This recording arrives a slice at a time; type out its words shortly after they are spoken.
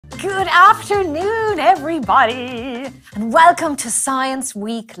Good afternoon, everybody, and welcome to Science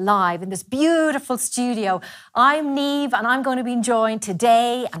Week Live in this beautiful studio. I'm Niamh, and I'm going to be joined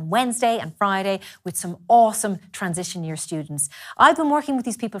today and Wednesday and Friday with some awesome transition year students. I've been working with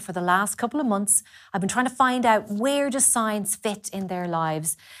these people for the last couple of months. I've been trying to find out where does science fit in their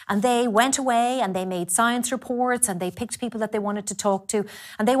lives, and they went away and they made science reports and they picked people that they wanted to talk to,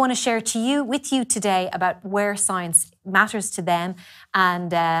 and they want to share with you today about where science matters to them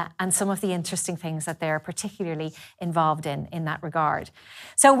and some of the interesting things that they're particularly involved in that regard.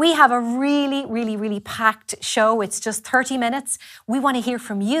 So we have a really packed show. It's just 30 minutes. We want to hear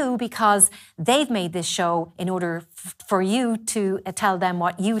from you because they've made this show in order for you to tell them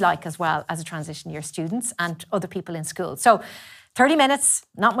what you like as well as a transition year students and other people in school. So 30 minutes,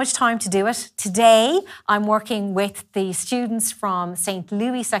 not much time to do it. Today, I'm working with the students from St.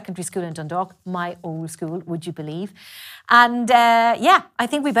 Louis Secondary School in Dundalk, my old school, would you believe? And yeah, I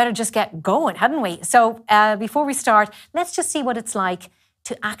think we better just get going, hadn't we? So before we start, let's just see what it's like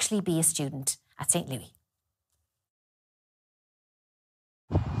to actually be a student at St. Louis.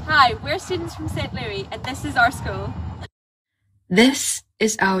 Hi, we're students from St. Louis, and this is our school. This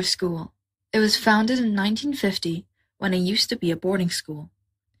is our school. It was founded in 1950 when it used to be a boarding school.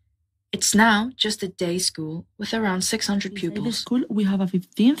 It's now just a day school with around 600 pupils. In the school, we have a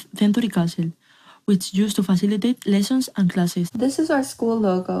 15th century castle, which used to facilitate lessons and classes. This is our school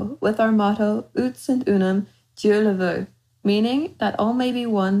logo with our motto, Ut sunt unum, Dieu le veut, meaning that all may be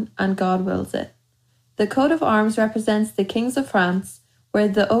one and God wills it. The coat of arms represents the kings of France, where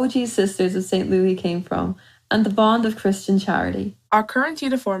the OG sisters of St. Louis came from, and the bond of Christian charity. Our current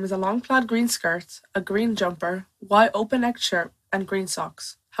uniform is a long plaid green skirt, a green jumper, white open-necked shirt and green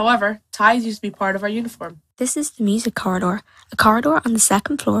socks. However, ties used to be part of our uniform. This is the music corridor, a corridor on the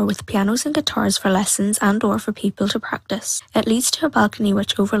second floor with pianos and guitars for lessons and/or for people to practice. It leads to a balcony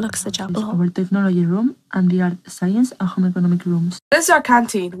which overlooks the chapel hall. Our technology room and the art, science and home economic rooms. This is our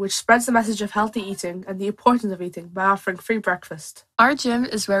canteen, which spreads the message of healthy eating and the importance of eating by offering free breakfast. Our gym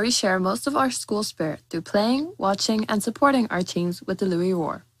is where we share most of our school spirit through playing, watching and supporting our teams with the Louis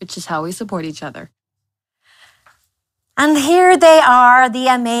Roar, which is how we support each other. And here they are, the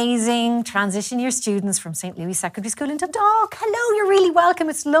amazing transition year students from St. Louis Secondary School in Dundalk. Hello, you're really welcome.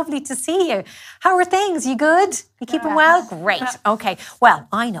 It's lovely to see you. How are things? You good? You keeping well? Great. Okay. Well,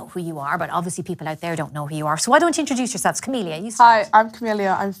 I know who you are, but obviously people out there don't know who you are. So why don't you introduce yourselves? Camelia, you start. Hi, I'm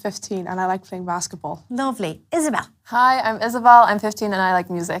Camelia. I'm 15 and I like playing basketball. Lovely. Isabel. Hi, I'm Isabel. I'm 15 and I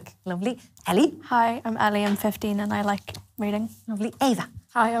like music. Lovely. Ellie. Hi, I'm Ellie. I'm 15 and I like reading. Lovely. Ava.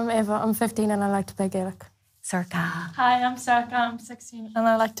 Hi, I'm Ava. I'm 15 and I like to play Gaelic. Circa. Hi, I'm Circa. I'm 16 and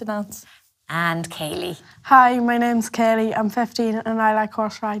I like to dance. And Kaylee. Hi, my name's Kaylee. I'm 15 and I like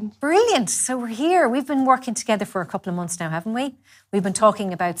horse riding. Brilliant. So we're here. We've been working together for a couple of months now, haven't we? We've been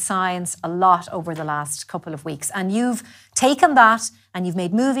talking about science a lot over the last couple of weeks. And you've taken that and you've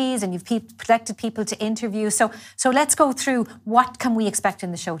made movies and you've selected people to interview. So let's go through what can we expect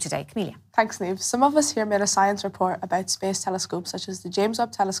in the show today. Camelia. Thanks, Niamh. Some of us here made a science report about space telescopes such as the James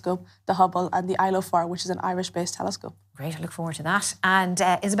Webb Telescope, the Hubble and the ILO4, which is an Irish-based telescope. Great, I look forward to that. And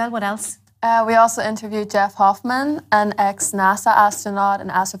Isabel, what else? We also interviewed Jeff Hoffman, an ex-NASA astronaut, an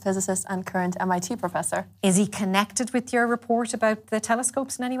astrophysicist and current MIT professor. Is he connected with your report about the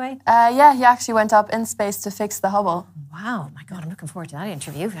telescopes in any way? Yeah, he actually went up in space to fix the Hubble. Wow, my God, I'm looking forward to that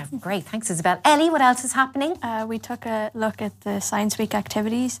interview. Great, thanks Isabel. Ellie, what else is happening? We took a look at the Science Week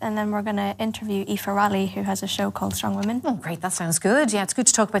activities and then we're going to interview Aoife Raleigh, who has a show called Strong Women. Oh, great, that sounds good. Yeah, it's good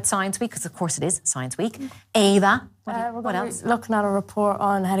to talk about Science Week because of course it is Science Week. Ava, what else? Looking at a report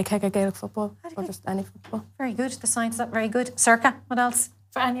on how to kick a Gaelic football or just any football. Very good, the science, that very good. Circa, what else?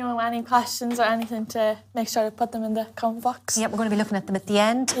 For anyone with any questions or anything, to make sure to put them in the comment box. Yeah, we're going to be looking at them at the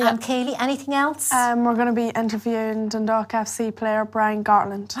end. Yeah. And Kaylee, anything else? We're going to be interviewing Dundalk FC player Brian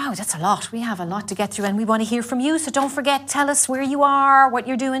Gartland. Wow, that's a lot. We have a lot to get through and we want to hear from you. So don't forget, tell us where you are, what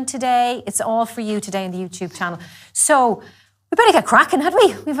you're doing today. It's all for you today on the YouTube channel. So we better get cracking, had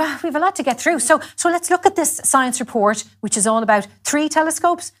we? We've a lot to get through. So let's look at this science report, which is all about 3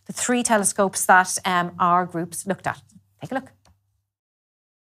 telescopes, the 3 telescopes that our groups looked at. Take a look.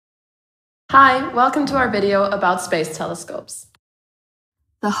 Hi, welcome to our video about space telescopes.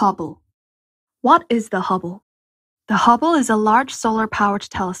 The Hubble. What is the Hubble? The Hubble is a large solar-powered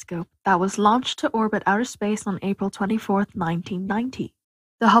telescope that was launched to orbit outer space on April 24, 1990.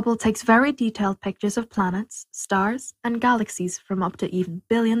 The Hubble takes very detailed pictures of planets, stars, and galaxies from up to even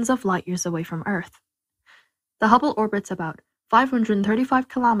billions of light years away from Earth. The Hubble orbits about 535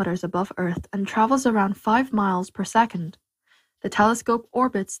 kilometers above Earth and travels around 5 miles per second. The telescope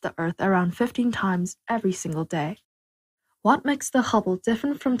orbits the Earth around 15 times every single day. What makes the Hubble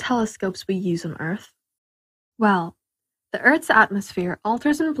different from telescopes we use on Earth? Well, the Earth's atmosphere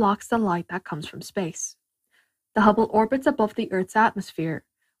alters and blocks the light that comes from space. The Hubble orbits above the Earth's atmosphere,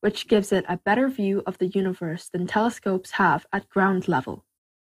 which gives it a better view of the universe than telescopes have at ground level.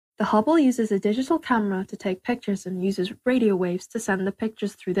 The Hubble uses a digital camera to take pictures and uses radio waves to send the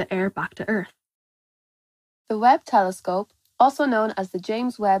pictures through the air back to Earth. The Webb telescope, also known as the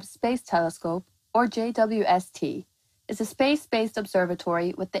James Webb Space Telescope, or JWST, is a space-based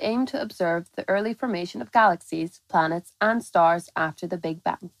observatory with the aim to observe the early formation of galaxies, planets, and stars after the Big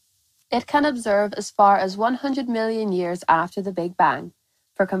Bang. It can observe as far as 100 million years after the Big Bang.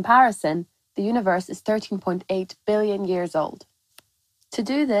 For comparison, the universe is 13.8 billion years old. To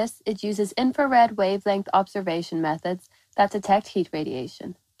do this, it uses infrared wavelength observation methods that detect heat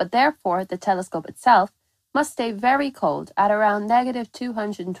radiation, but therefore the telescope itself must stay very cold at around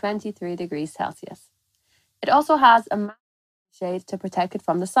 -223 degrees Celsius. It also has a massive shade to protect it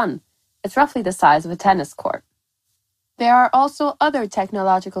from the sun. It's roughly the size of a tennis court. There are also other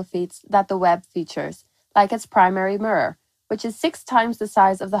technological feats that the Webb features, like its primary mirror, which is 6 times the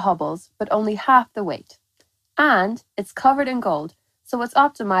size of the Hubble's, but only half the weight. And it's covered in gold, so it's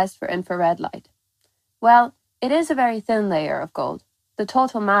optimized for infrared light. Well, it is a very thin layer of gold. The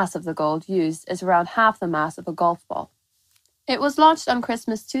total mass of the gold used is around half the mass of a golf ball. It was launched on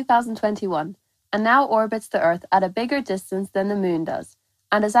Christmas 2021, and now orbits the Earth at a bigger distance than the Moon does,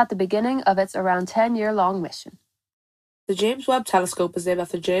 and is at the beginning of its around 10-year-long mission. The James Webb Telescope is named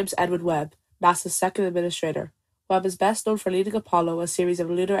after James Edward Webb, NASA's second administrator. Webb is best known for leading Apollo, a series of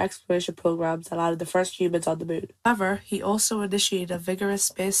lunar exploration programs that landed the first humans on the Moon. However, he also initiated a vigorous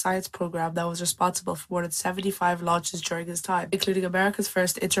space science program that was responsible for more than 75 launches during his time, including America's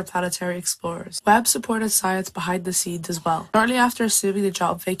first interplanetary explorers. Webb supported science behind the scenes as well. Shortly after assuming the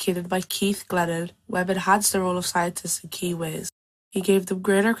job vacated by Keith Glennon, Webb enhanced the role of scientists in key ways. He gave them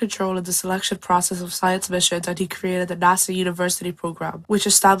greater control in the selection process of science missions, and he created the NASA University Program, which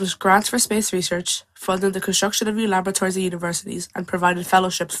established grants for space research, funded the construction of new laboratories at universities, and provided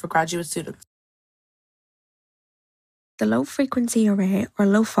fellowships for graduate students. The Low Frequency Array, or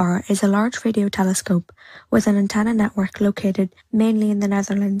LOFAR, is a large radio telescope with an antenna network located mainly in the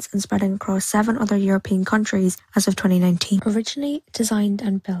Netherlands and spreading across 7 other European countries as of 2019. Originally designed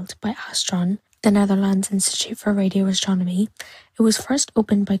and built by Astronaut, the Netherlands Institute for Radio Astronomy, it was first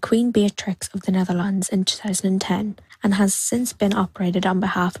opened by Queen Beatrix of the Netherlands in 2010 and has since been operated on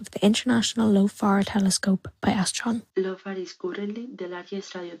behalf of the International LOFAR Telescope by Astronaut. LOFAR is currently the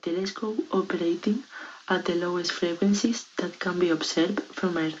largest radio telescope operating at the lowest frequencies that can be observed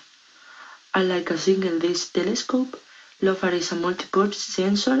from Earth. Unlike a single dish telescope, LOFAR is a multi-port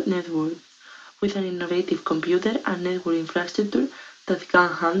sensor network with an innovative computer and network infrastructure that can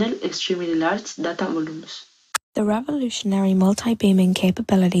handle extremely large data volumes. The revolutionary multi-beaming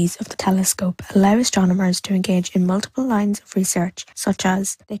capabilities of the telescope allow astronomers to engage in multiple lines of research, such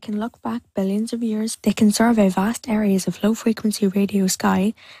as they can look back billions of years, they can survey vast areas of low-frequency radio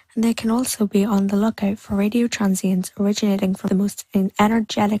sky, and they can also be on the lookout for radio transients originating from the most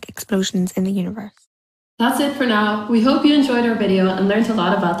energetic explosions in the universe. That's it for now. We hope you enjoyed our video and learned a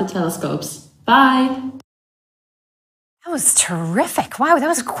lot about the telescopes. Bye! That was terrific. Wow, that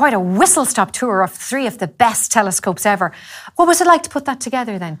was quite a whistle-stop tour of 3 of the best telescopes ever. What was it like to put that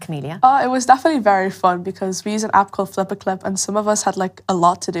together then, Camelia? It was definitely very fun because we use an app called Flip-a-Clip, and some of us had like a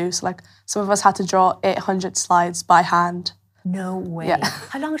lot to do. So some of us had to draw 800 slides by hand. No way. Yeah.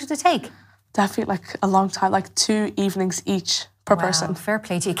 How long did it take? Definitely like a long time, like 2 evenings each per person. Fair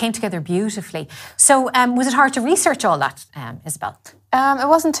play to you. It came together beautifully. So was it hard to research all that, Isabel? It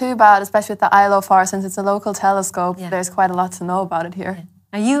wasn't too bad, especially with the ILOFAR, since it's a local telescope. Yeah. There's quite a lot to know about it here.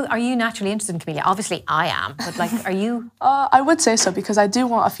 Yeah. Are you naturally interested in Camelia? Obviously I am, but are you? I would say so because I do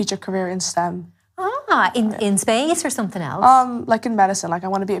want a future career in STEM. In space or something else? Like in medicine, I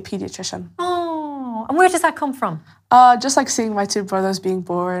want to be a pediatrician. Oh, and where does that come from? Just seeing my 2 brothers being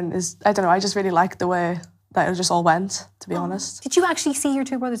born I don't know, I just really like the way that it just all went, to be honest. Did you actually see your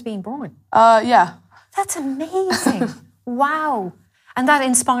 2 brothers being born? Yeah. That's amazing. Wow. And that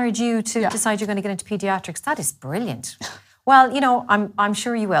inspired you to decide you're going to get into paediatrics. That is brilliant. Well, I'm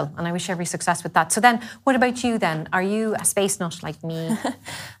sure you will, and I wish every success with that. So then, what about you then? Are you a space nut like me?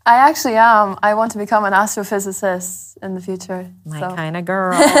 I actually am. I want to become an astrophysicist in the future. My kind of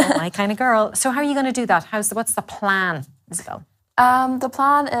girl. My kind of girl. So how are you going to do that? What's the plan, Isabel? The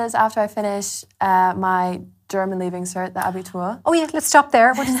plan is after I finish my German leaving cert, the Abitur. Oh yeah, let's stop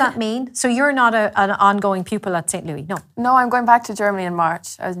there. What does that mean? So you're not an ongoing pupil at St. Louis? No. No, I'm going back to Germany in March.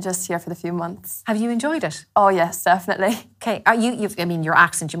 I was just here for the few months. Have you enjoyed it? Oh yes, definitely. Okay, I mean, your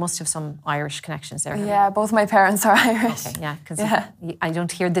accent, you must have some Irish connections there. Yeah, both my parents are Irish. Okay, yeah, because I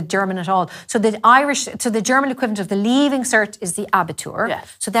don't hear the German at all. So the German equivalent of the leaving cert is the Abitur. Yeah.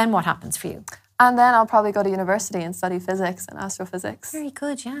 So then what happens for you? And then I'll probably go to university and study physics and astrophysics. Very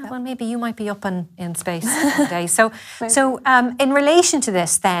good, yeah. Well, maybe you might be up in space one day. So in relation to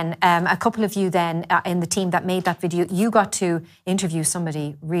this then, a couple of you then in the team that made that video, you got to interview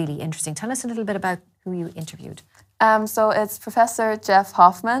somebody really interesting. Tell us a little bit about who you interviewed. So it's Professor Jeff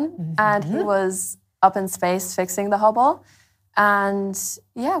Hoffman, and he was up in space fixing the Hubble. And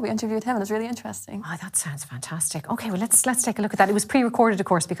yeah, we interviewed him. It was really interesting. Oh, that sounds fantastic. Okay, well, let's take a look at that. It was pre-recorded, of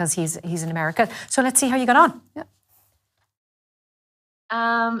course, because he's in America. So let's see how you got on. Yeah.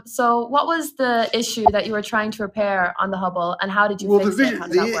 So what was the issue that you were trying to repair on the Hubble, and how did you fix it? How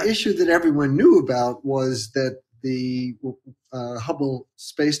did that work? The issue that everyone knew about was that the Hubble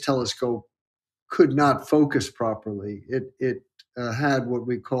Space Telescope could not focus properly. It had what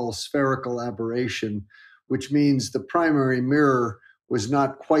we call spherical aberration, which means the primary mirror was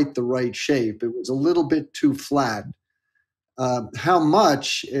not quite the right shape. It was a little bit too flat. How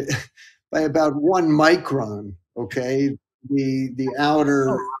much? By about 1 micron, okay? The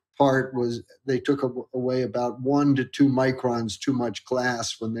outer part was, they took away about 1 to 2 microns too much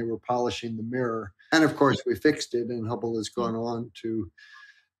glass when they were polishing the mirror. And of course, we fixed it, and Hubble has gone on to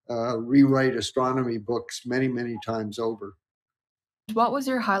rewrite astronomy books many, many times over. What was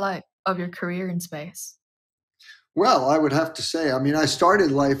your highlight of your career in space? Well, I would have to say, I mean, I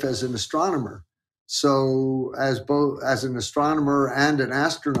started life as an astronomer. So as an astronomer and an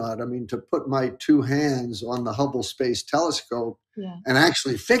astronaut, I mean, to put my 2 hands on the Hubble Space Telescope and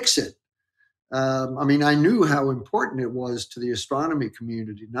actually fix it. I mean, I knew how important it was to the astronomy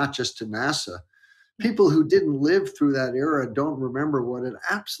community, not just to NASA. People who didn't live through that era don't remember what an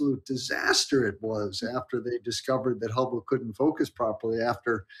absolute disaster it was after they discovered that Hubble couldn't focus properly,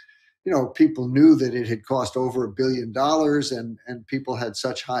 after people knew that it had cost over $1 billion and people had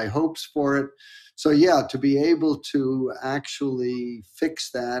such high hopes for it. So yeah, to be able to actually fix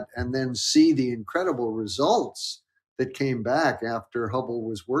that and then see the incredible results that came back after Hubble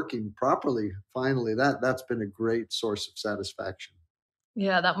was working properly, finally, that's been a great source of satisfaction.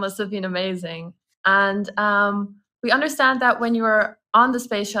 Yeah, that must have been amazing. And we understand that when you were on the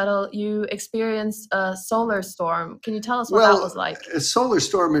space shuttle, you experienced a solar storm. Can you tell us what that was like? A solar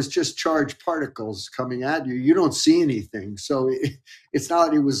storm is just charged particles coming at you. You don't see anything. So it's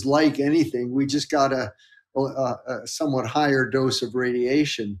not, it was like anything. We just got a somewhat higher dose of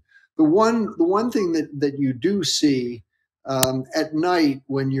radiation. The one thing that you do see at night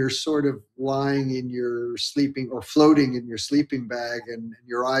when you're sort of lying in your sleeping or floating in your sleeping bag and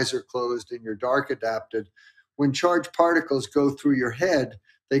your eyes are closed and you're dark adapted, when charged particles go through your head,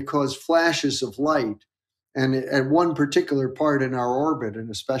 they cause flashes of light. And at one particular part in our orbit, and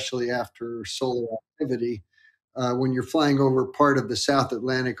especially after solar activity, when you're flying over part of the South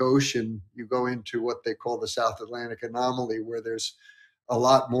Atlantic Ocean, you go into what they call the South Atlantic anomaly, where there's a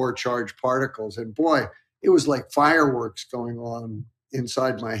lot more charged particles. And boy, it was like fireworks going on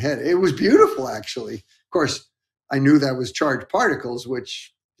inside my head. It was beautiful, actually. Of course, I knew that was charged particles,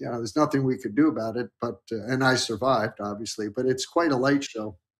 which, there's nothing we could do about it. But and I survived, obviously. But it's quite a light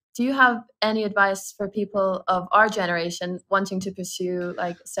show. Do you have any advice for people of our generation wanting to pursue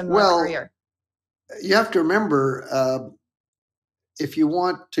like a similar career? You have to remember, if you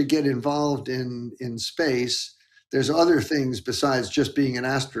want to get involved in space, there's other things besides just being an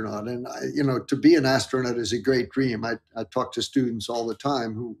astronaut. And, to be an astronaut is a great dream. I talk to students all the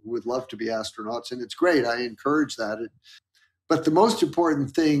time who would love to be astronauts, and it's great. I encourage that. But the most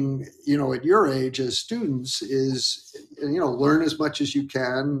important thing, at your age as students is, learn as much as you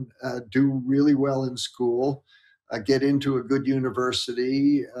can, do really well in school, get into a good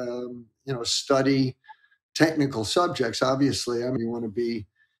university, study technical subjects. Obviously, I mean, you want to be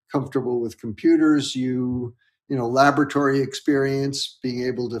comfortable with computers, laboratory experience, being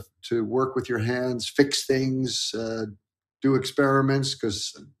able to work with your hands, fix things, do experiments,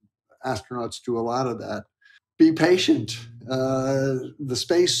 because astronauts do a lot of that. Be patient. The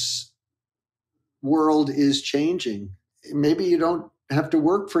space world is changing. Maybe you don't have to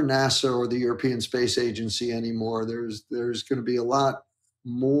work for NASA or the European Space Agency anymore. There's going to be a lot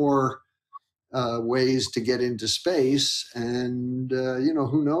more ways to get into space, and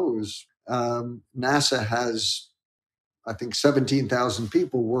who knows? NASA has, I think, 17,000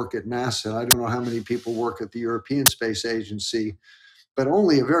 people work at NASA. I don't know how many people work at the European Space Agency. but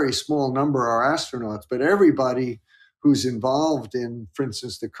only a very small number are astronauts. But everybody who's involved in, for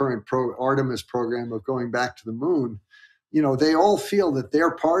instance, the current Artemis program of going back to the moon, they all feel that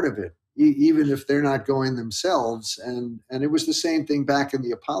they're part of it, even if they're not going themselves. And it was the same thing back in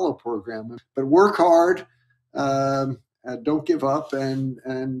the Apollo program. But work hard, don't give up, and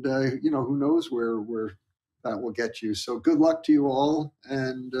who knows where that will get you. So good luck to you all,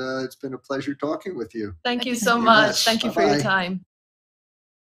 and it's been a pleasure talking with you. Thank you so much. Yes. Thank you for Bye-bye. your time.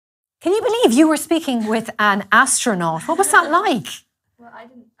 Can you believe you were speaking with an astronaut? What was that like? Well,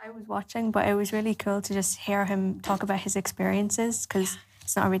 I was watching, but it was really cool to just hear him talk about his experiences, because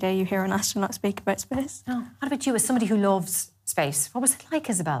it's not every day you hear an astronaut speak about space. No. What about you, as somebody who loves space? What was it like,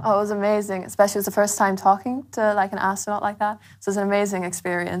 Isabel? Oh, it was amazing. Especially it was the first time talking to like an astronaut like that. So it was an amazing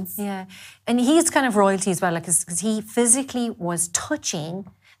experience. Yeah. And he's kind of royalty as well, because he physically was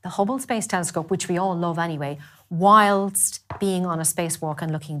touching the Hubble Space Telescope, which we all love anyway, whilst being on a spacewalk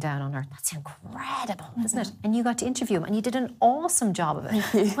and looking down on Earth. That's incredible, isn't it? And you got to interview him, and you did an awesome job of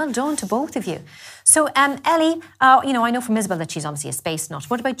it. Well done to both of you. So, Ellie, I know from Isabel that she's obviously a space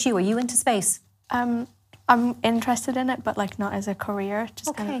nut. What about you? Are you into space? I'm interested in it, but like not as a career,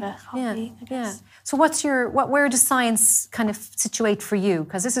 just kind of a hobby, I guess. Yeah. So where does science kind of situate for you?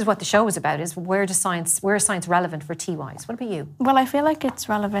 Because this is what the show is about, is where is science relevant for TYs? What about you? Well, I feel like it's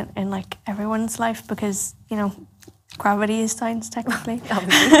relevant in like everyone's life because, gravity is science technically.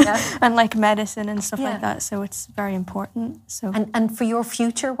 Obviously, yeah. And like medicine and stuff like that, so it's very important. So And for your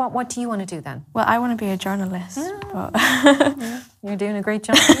future, what do you want to do then? well, I want to be a journalist, but You're doing a great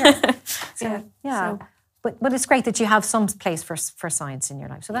job here. So, So But it's great that you have some place for science in your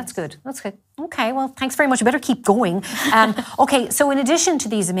life. So that's good. That's good. Okay, well, thanks very much. You better keep going. Okay, so in addition to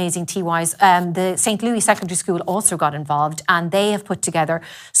these amazing TYs, the St. Louis Secondary School also got involved, and they have put together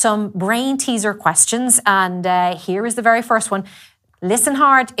some brain teaser questions. And here is the very first one. Listen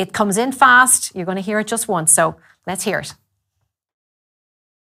hard. It comes in fast. You're going to hear it just once. So let's hear it.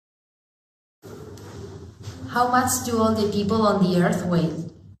 How much do all the people on the earth weigh?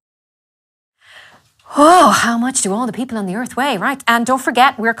 Oh, how much do all the people on the earth weigh? Right. And don't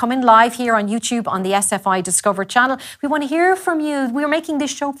forget, we're coming live here on YouTube on the SFI Discover channel. We want to hear from you. We're making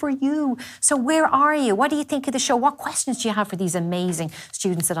this show for you. So where are you? What do you think of the show? What questions do you have for these amazing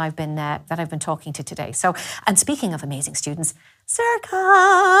students that I've been talking to today? So, and speaking of amazing students,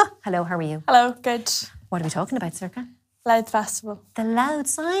 Circa. Hello, how are you? Hello, good. What are we talking about, Circa? Louth Festival. The Louth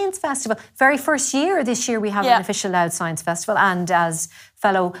Science Festival. Very first year this year we have an official Louth Science Festival, and as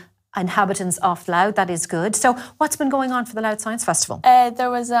fellow inhabitants of Louth, that is good. So what's been going on for the Louth Science Festival?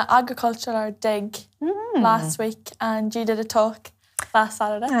 There was an agricultural dig last week, and you did a talk last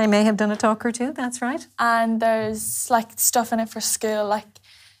Saturday. I may have done a talk or two, that's right. And there's like stuff in it for school, like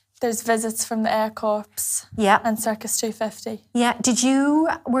there's visits from the Air Corps and Circus 250. Yeah,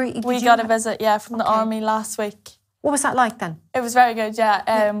 we got a visit, from the Army last week. What was that like then? It was very good,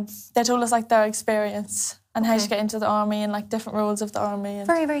 They told us like their experience and how to get into the Army and like different rules of the Army. And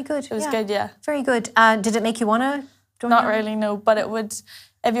very, very good. It was good, Very good. Did it make you want to join? Not really, no, but it would,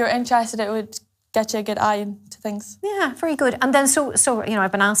 if you were interested, it would get you a good eye into things. Yeah, very good. And then so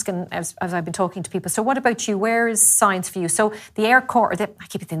I've been asking as I've been talking to people, so what about you? Where is science for you? So the Air Corps, I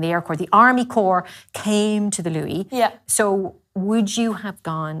keep saying the Air Corps, the Army Corps came to the Louis. Yeah. So would you have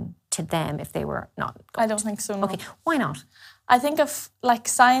gone to them if they were not going? I don't think so, no. Okay, why not? I think of like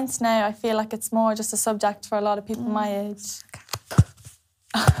science now, I feel like it's more just a subject for a lot of people my age.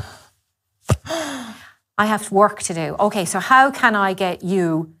 I have work to do. Okay, so how can I get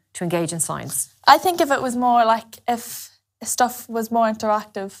you to engage in science? I think if it was more like, if stuff was more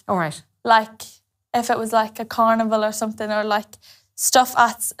interactive. All right. Like if it was like a carnival or something, or like stuff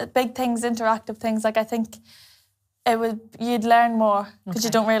at big things, interactive things, like I think you'd learn more because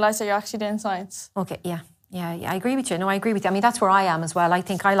you don't realise that you're actually doing science. Okay, yeah, I agree with you. No, I agree with you. I mean, that's where I am as well. I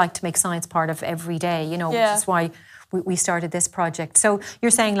think I like to make science part of every day, which is why we started this project. So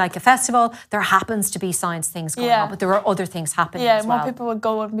you're saying like a festival, there happens to be science things going on, but there are other things happening as well. Yeah, more people would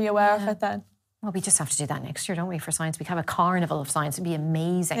go and be aware of it then. Well, we just have to do that next year, don't we, for science? We have a carnival of science. It'd be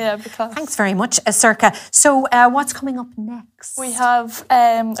amazing. Yeah, because... Thanks very much, Circa. So what's coming up next? We have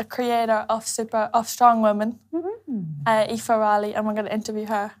a creator of Strong Women, Aoife Raleigh, and we're going to interview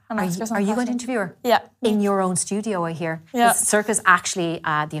her. And are you going to interview her? Yeah. In your own studio, I hear. Yeah. Circa's actually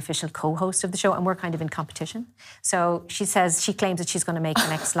the official co-host of the show, and we're kind of in competition. So she claims that she's going to make the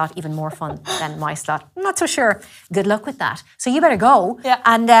next slot even more fun than my slot. I'm not so sure. Good luck with that. So you better go. Yeah.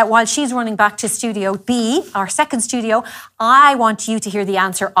 And while she's running back to Studio B, our second studio, I want you to hear the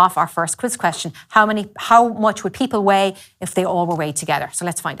answer of our first quiz question. How much would people weigh if they all were weighed together? So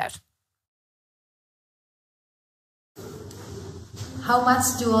let's find out. How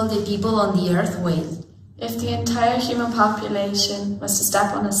much do all the people on the Earth weigh? If the entire human population was to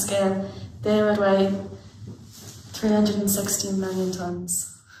step on a scale, they would weigh 316 million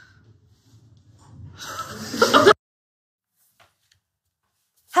tons.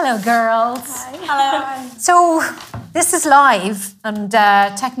 Hello, girls. Hi. Hello. So this is live, and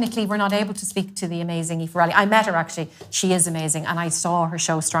technically we're not able to speak to the amazing Aoife Raleigh. I met her actually. She is amazing, and I saw her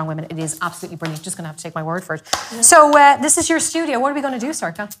show Strong Women. It is absolutely brilliant. Just going to have to take my word for it. Yeah. So this is your studio. What are we going to do,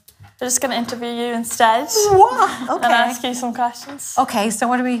 Circa? We're just going to interview you instead. What? Okay. And ask you some questions. Okay. So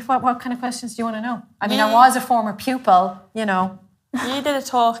what kind of questions do you want to know? I mean, I was a former pupil. You know. You did a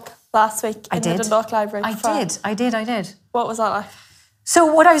talk last week in the Dundalk Library. I did. What was that like?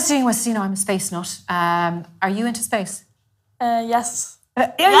 So what I was doing was, I'm a space nut. Are you into space? Yes.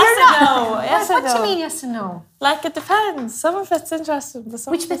 Yes and no. Yes and no. What do you mean yes and no? Like, it depends. Some of it's interesting. But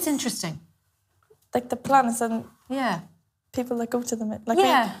some Which bit's interesting? Like the planets and people that go to them. Like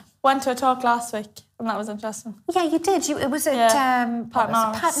we went to a talk last week and that was interesting. Yeah, you did. It was at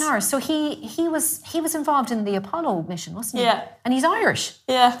Pat Norris. So he was involved in the Apollo mission, wasn't he? Yeah. And he's Irish.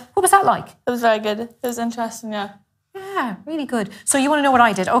 Yeah. What was that like? It was very good. It was interesting, yeah. Yeah, really good. So you want to know what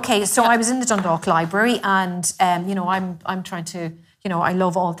I did? Okay, so I was in the Dundalk Library, and I'm trying to, I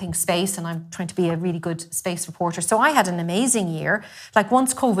love all things space, and I'm trying to be a really good space reporter. So I had an amazing year. Like,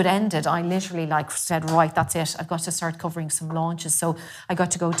 once COVID ended, I literally said, right, that's it. I've got to start covering some launches. So I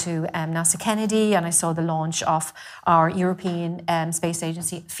got to go to NASA Kennedy, and I saw the launch of our European Space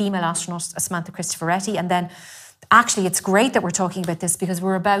Agency female astronaut Samantha Cristoforetti, and then. Actually, it's great that we're talking about this because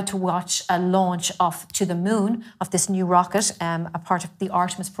we're about to watch a launch to the moon of this new rocket, a part of the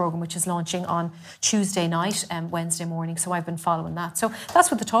Artemis program, which is launching on Tuesday night and Wednesday morning. So I've been following that. So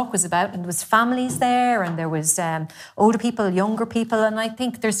that's what the talk was about. And there was families there, and there was older people, younger people, and I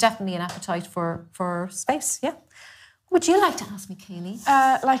think there's definitely an appetite for space. Yeah. Would you like to ask me, Kaylee?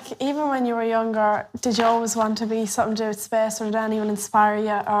 Even when you were younger, did you always want to be something to do with space, or did anyone inspire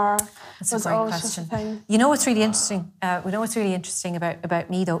you, or That's was a it great always question. just a thing? You know what's really interesting? What's really interesting about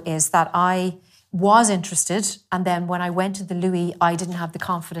me, though, is that I was interested, and then when I went to the Louis, I didn't have the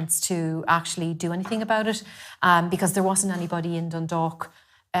confidence to actually do anything about it because there wasn't anybody in Dundalk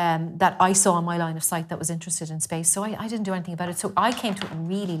that I saw on my line of sight that was interested in space. So I didn't do anything about it. So I came to it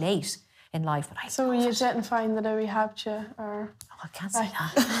really late in life. But so you didn't find that Louis helped you, or? Oh, I can't say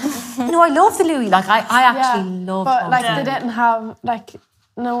that. I love the Louis. Like, I actually love. But they didn't have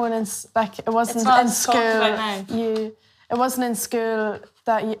no one in it wasn't in school. It wasn't in school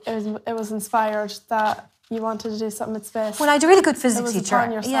that it was inspired that you wanted to do something with space. Well, I had a really good physics teacher.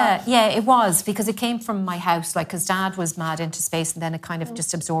 Upon yourself. Yeah, it was, because it came from my house, because Dad was mad into space, and then it kind of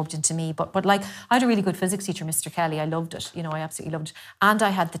just absorbed into me. But I had a really good physics teacher, Mr. Kelly. I loved it. I absolutely loved it. And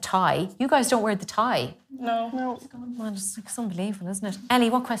I had the tie. You guys don't wear the tie. No. Well, it's unbelievable, isn't it? Ellie,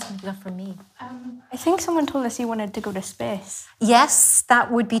 what question have you got for me? I think someone told us you wanted to go to space. Yes, that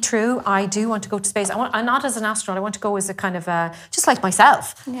would be true. I do want to go to space. I'm not as an astronaut. I want to go as a kind of just like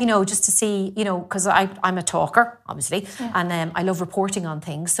myself, just to see, because I'm a talker, obviously, and I love reporting on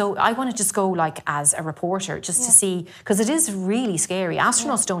things. So I want to just go as a reporter, just to see, because it is really scary.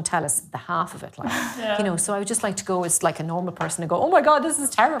 Astronauts don't tell us the half of it, so I would just like to go as a normal person and go, oh my God, this is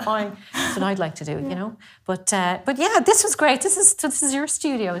terrifying. That's what I'd like to do, But yeah, this was great. This is your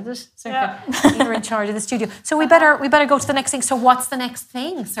studio, is it, Circa? You're in charge of the studio. So we better go to the next thing. So what's the next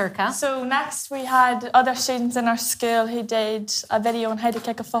thing, Circa? So next we had other students in our school who did a video on how to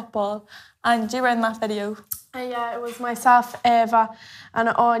kick a football, and you were in that video. Yeah, it was myself, Eva, and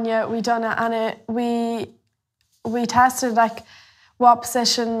Anya. We done it, and we tested what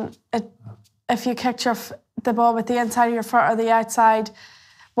position if you kicked the ball with the inside of your foot or the outside,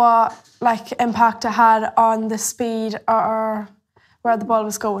 what impact it had on the speed or where the ball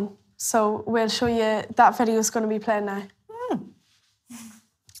was going. So we'll show you, that video is going to be playing now.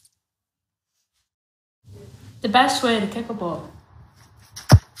 The best way to kick a ball.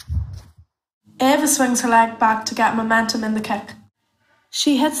 Eva swings her leg back to get momentum in the kick.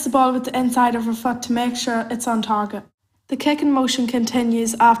 She hits the ball with the inside of her foot to make sure it's on target. The kicking motion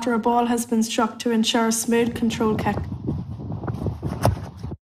continues after a ball has been struck to ensure a smooth, controlled kick.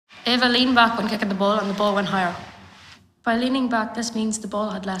 Eva leaned back when kicking the ball, and the ball went higher. By leaning back, this means the ball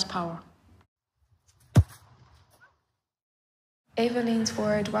had less power. Eva leans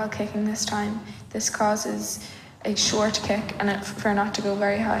forward while kicking this time. This causes a short kick and for not to go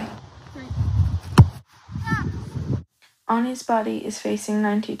very high. Anya's body is facing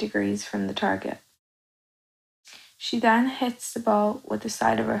 90 degrees from the target. She then hits the ball with the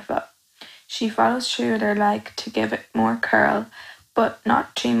side of her foot. She follows through with her leg to give it more curl, but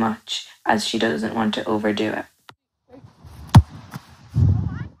not too much, as she doesn't want to overdo it.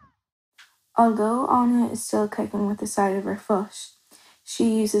 Although Anya is still kicking with the side of her foot, she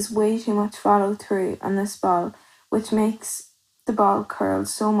uses way too much follow through on this ball, which makes the ball curl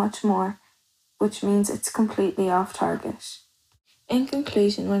so much more, which means it's completely off target. In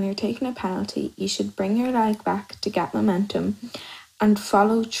conclusion, when you're taking a penalty, you should bring your leg back to get momentum and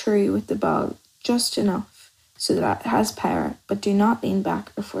follow through with the ball just enough so that it has power, but do not lean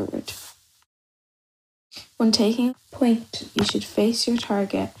back or forward. When taking a point, you should face your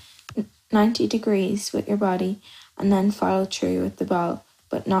target 90 degrees with your body and then follow through with the ball,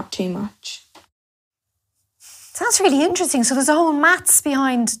 but not too much. Sounds really interesting. So there's a whole maths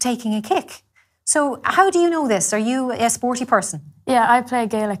behind taking a kick. So how do you know this? Are you a sporty person? Yeah, I play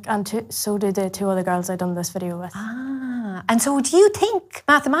Gaelic and so do the two other girls I've done this video with. Ah, and so do you think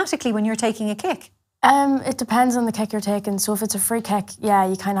mathematically when you're taking a kick? It depends on the kick you're taking. So if it's a free kick, yeah,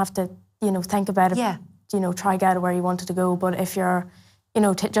 you kind of have to, think about it. Yeah. Try get it where you want it to go. But if you're,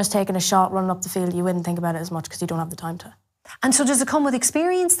 just taking a shot, running up the field, you wouldn't think about it as much because you don't have the time to. And so does it come with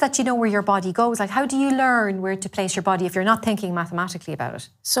experience that you know where your body goes? Like, how do you learn where to place your body if you're not thinking mathematically about it?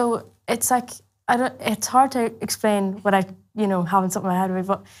 So it's like, it's hard to explain without, having something ahead of me,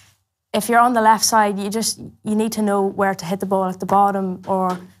 but if you're on the left side, you need to know where to hit the ball at the bottom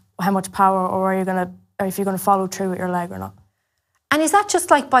or how much power or if you're gonna follow through with your leg or not. And is that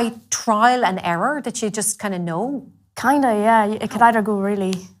just like by trial and error that you just kind of know? Kinda, yeah. It could either go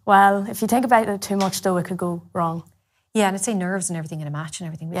really well. If you think about it too much though, it could go wrong. Yeah, and I'd say nerves and everything in a match and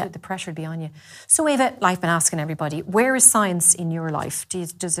everything. Yeah. The pressure would be on you. So Ava, I've been asking everybody, where is science in your life?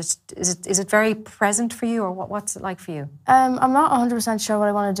 Is it very present for you or what's it like for you? I'm not 100% sure what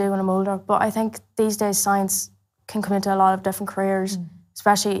I want to do when I'm older, but I think these days science can come into a lot of different careers,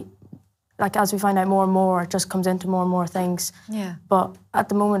 especially like as we find out more and more, it just comes into more and more things. Yeah. But at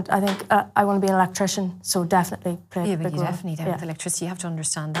the moment, I think I want to be an electrician, so definitely play a big role. Yeah, but you definitely do with electricity. You have to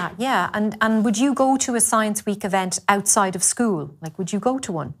understand that. Yeah, and would you go to a Science Week event outside of school? Like, would you go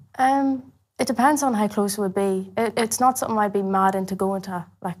to one? It depends on how close it would be. It's not something I'd be mad into going to,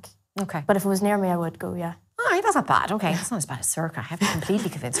 like. Okay. But if it was near me, I would go, yeah. All right, that's not bad. Okay, that's not as bad as Circa. I haven't completely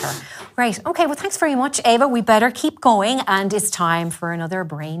convinced her. Right, okay, well, thanks very much, Ava. We better keep going, and it's time for another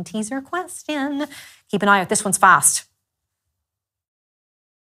brain teaser question. Keep an eye out. This one's fast.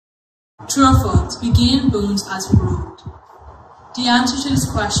 True or false? We gain bones as we grow old. The answer to this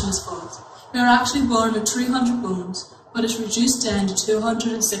question is false. We are actually born with 300 bones, but it's reduced down to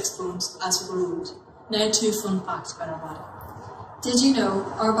 206 bones as we grow old. Now 2 fun facts about our body. Did you know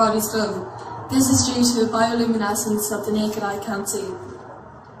our bodies glow? This is due to a bioluminescence that the naked eye can't see.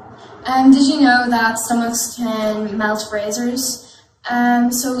 Did you know that stomachs can melt razors?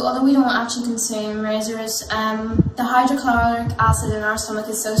 So although we don't actually consume razors, the hydrochloric acid in our stomach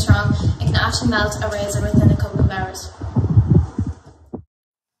is so strong it can actually melt a razor within a couple of hours.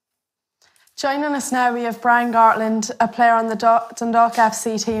 Joining us now, we have Brian Gartland, a player on the Dundalk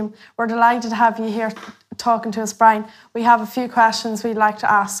FC team. We're delighted to have you here talking to us, Brian. We have a few questions we'd like to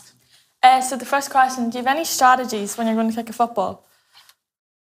ask. So the first question, do you have any strategies when you're going to kick a football?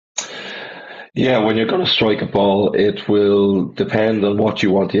 Yeah, when you're going to strike a ball, it will depend on what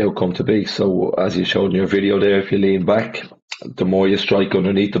you want the outcome to be. So as you showed in your video there, if you lean back, the more you strike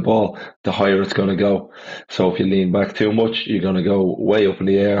underneath the ball, the higher it's going to go. So if you lean back too much, you're going to go way up in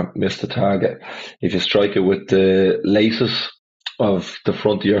the air, miss the target. If you strike it with the laces of the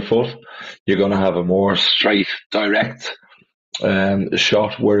front of your foot, you're going to have a more straight, direct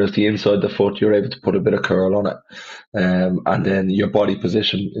shot, whereas the inside the foot, you're able to put a bit of curl on it. And then your body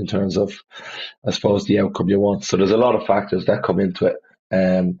position in terms of, I suppose, the outcome you want. So there's a lot of factors that come into it.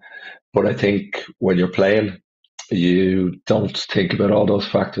 But I think when you're playing, you don't think about all those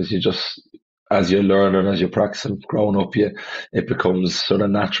factors. You just, as you're learning, as you're practicing, growing up, it becomes sort of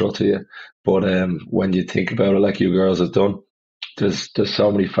natural to you. But when you think about it like you girls have done, there's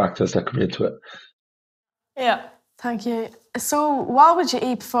so many factors that come into it. Yeah, thank you. So what would you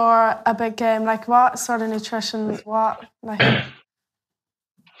eat before a big game? Like what sort of nutrition,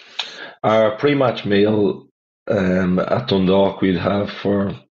 Our pre-match meal at Dundalk we'd have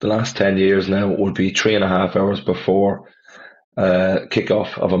for the last 10 years now would be 3.5 hours before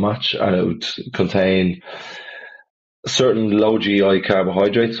kick-off of a match, and it would contain certain low GI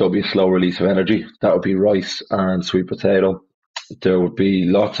carbohydrates, so it would be a slow release of energy. That would be rice and sweet potato. There would be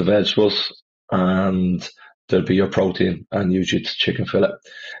lots of vegetables, and there'd be your protein, and usually it's chicken fillet.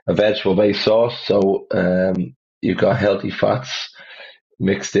 A vegetable-based sauce, so you've got healthy fats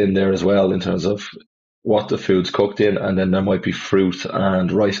mixed in there as well in terms of what the food's cooked in, and then there might be fruit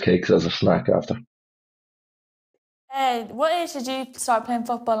and rice cakes as a snack after. What age did you start playing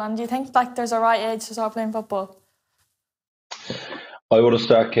football, and do you think like there's a right age to start playing football? I would have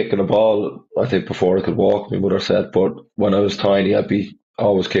started kicking the ball, I think, before I could walk, my mother said. But when I was tiny, I'd be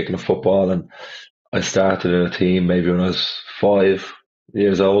always kicking a football. And I started in a team maybe when I was 5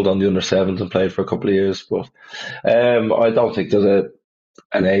 years old on the under sevens and played for a couple of years. But I don't think there's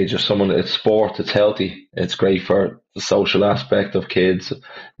an age of someone. It's sport, it's healthy, it's great for the social aspect of kids,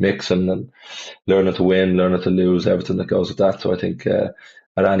 mixing and learning to win, learning to lose, everything that goes with that. So I think at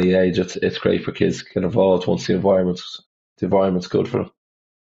any age, it's great for kids to get involved once the environment's good for them.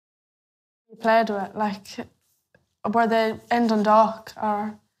 You played with, like, were they in Dundalk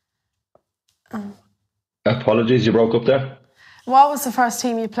or? Apologies, you broke up there. What was the first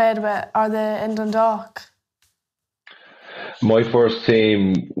team you played with? Are they in Dundalk? My first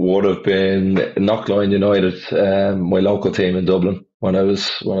team would have been Knockline United, my local team in Dublin when I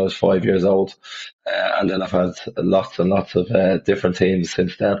was 5 years old, and then I've had lots and lots of different teams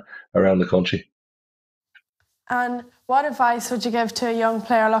since then around the country. And what advice would you give to a young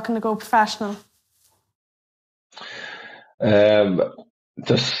player looking to go professional?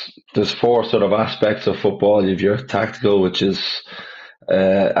 There's four sort of aspects of football. You've your tactical, which is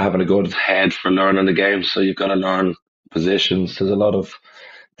having a good head for learning the game. So you've got to learn positions. There's a lot of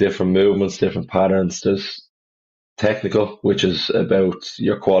different movements, different patterns. There's technical, which is about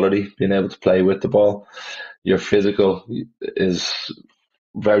your quality, being able to play with the ball. Your physical is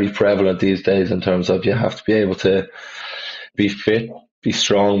very prevalent these days in terms of you have to be able to be fit, be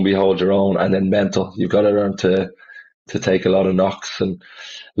strong, be hold your own, and then mental. You've got to learn to take a lot of knocks and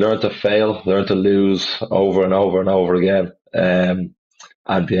learn to fail, learn to lose over and over and over again,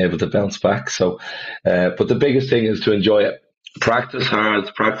 and be able to bounce back. So, but the biggest thing is to enjoy it. Practice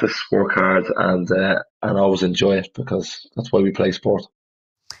hard, work hard, and always enjoy it, because that's why we play sport.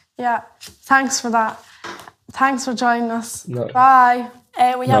 Yeah, thanks for that. Thanks for joining us. No. Bye.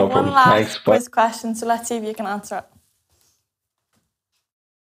 We have one last Thanks, quiz question, so let's see if you can answer it.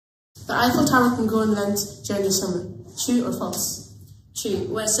 The Eiffel Tower can grow in length during the summer. True or false? True.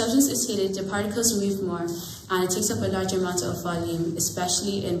 When substance is heated, the particles move more and it takes up a larger amount of volume,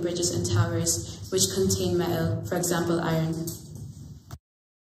 especially in bridges and towers which contain metal, for example iron.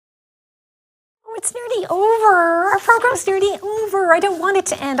 Oh, it's nearly over. Our program's nearly over. I don't want it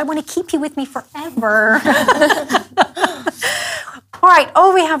to end. I want to keep you with me forever. All right,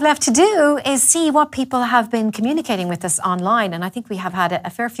 all we have left to do is see what people have been communicating with us online, and I think we have had a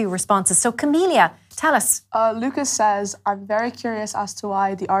fair few responses. So, Camelia, tell us. Lucas says, I'm very curious as to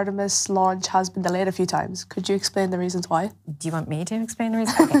why the Artemis launch has been delayed a few times. Could you explain the reasons why? Do you want me to explain the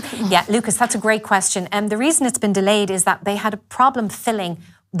reasons? Okay. Yeah, Lucas, that's a great question. The reason it's been delayed is that they had a problem filling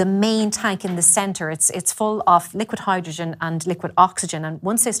the main tank in the centre. It's full of liquid hydrogen and liquid oxygen, and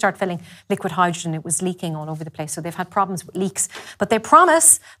once they start filling liquid hydrogen, it was leaking all over the place. So they've had problems with leaks, but they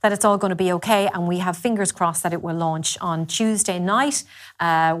promise that it's all going to be okay, and we have fingers crossed that it will launch on Tuesday night,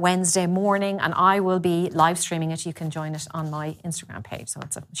 Wednesday morning, and I will be live streaming it. You can join it on my Instagram page, so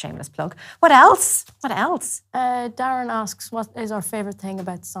it's a shameless plug. What else? Darren asks, what is our favourite thing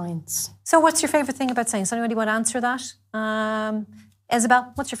about science? So what's your favourite thing about science? Anybody want to answer that?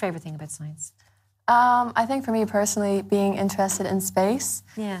 Isabel, what's your favourite thing about science? I think for me personally, being interested in space.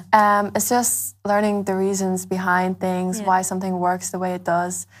 Yeah. It's just learning the reasons behind things, why something works the way it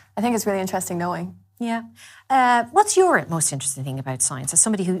does. I think it's really interesting knowing. Yeah. What's your most interesting thing about science? As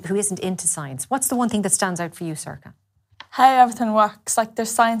somebody who isn't into science, what's the one thing that stands out for you, Circa? How everything works. Like,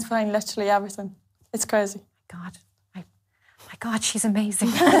 there's science behind literally everything. It's crazy. My God, she's amazing.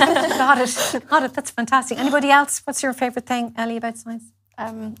 Got it. That's fantastic. Anybody else? What's your favourite thing, Ellie, about science?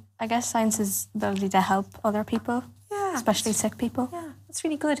 I guess science is the ability to help other people, especially sick people. Yeah, that's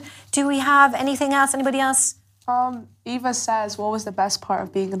really good. Do we have anything else? Anybody else? Eva says, what was the best part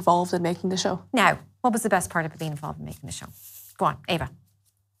of being involved in making the show? Now, what was the best part of being involved in making the show? Go on, Eva.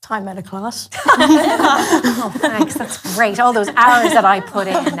 Time out of class. Oh, thanks. That's great. All those hours that I put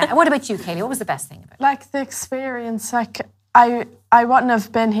in. What about you, Kaylee? What was the best thing about it? Like the experience, like I wouldn't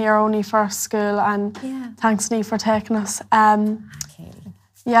have been here only for school, and thanks, Niamh, for taking us.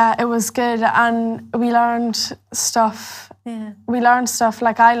 Yeah, it was good, and we learned stuff. Yeah. We learned stuff,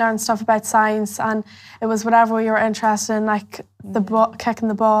 like I learned stuff about science, and it was whatever we were interested in, like kicking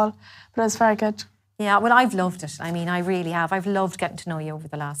the ball, but it was very good. Yeah, well, I've loved it. I mean, I really have. I've loved getting to know you over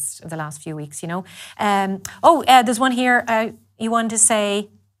the last few weeks, you know. There's one here. You wanted to say...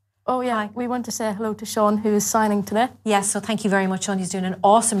 Oh, yeah, we want to say hello to Sean, who is signing today. Yes, so thank you very much, Sean. He's doing an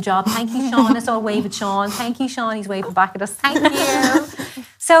awesome job. Thank you, Sean. Let's all wave at Sean. Thank you, Sean. He's waving back at us. Thank you.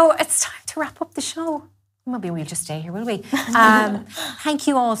 So it's time to wrap up the show. Maybe we'll just stay here, will we? Thank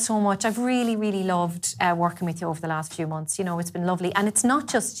you all so much. I've really, really loved working with you over the last few months. You know, it's been lovely. And it's not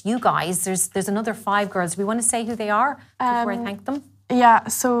just you guys. There's another 5 girls. Do we want to say who they are before I thank them? Yeah,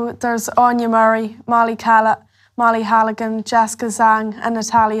 so there's Anya Murray, Molly Callett, Molly Halligan, Jessica Zhang and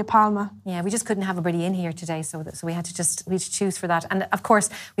Natalia Palma. Yeah, we just couldn't have everybody in here today, so we had to choose for that. And of course,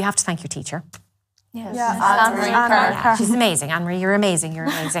 we have to thank your teacher. Yes. Anne-Marie. She's amazing. Anne-Marie, you're amazing. You're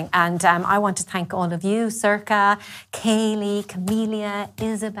amazing. And I want to thank all of you, Circa, Kaylee, Camelia,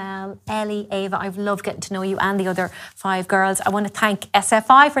 Isabel, Ellie, Ava. I've loved getting to know you and the other 5 girls. I want to thank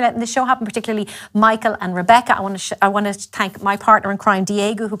SFI for letting this show happen, particularly Michael and Rebecca. I want to thank my partner in crime,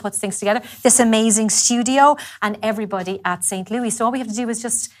 Diego, who puts things together, this amazing studio, and everybody at St. Louis. So all we have to do is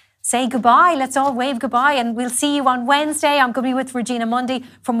just say goodbye. Let's all wave goodbye, and we'll see you on Wednesday. I'm going to be with Regina Monday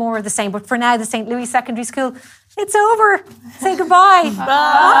for more of the same. But for now, the St. Louis Secondary School, it's over. Say goodbye.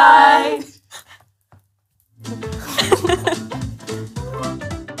 Bye.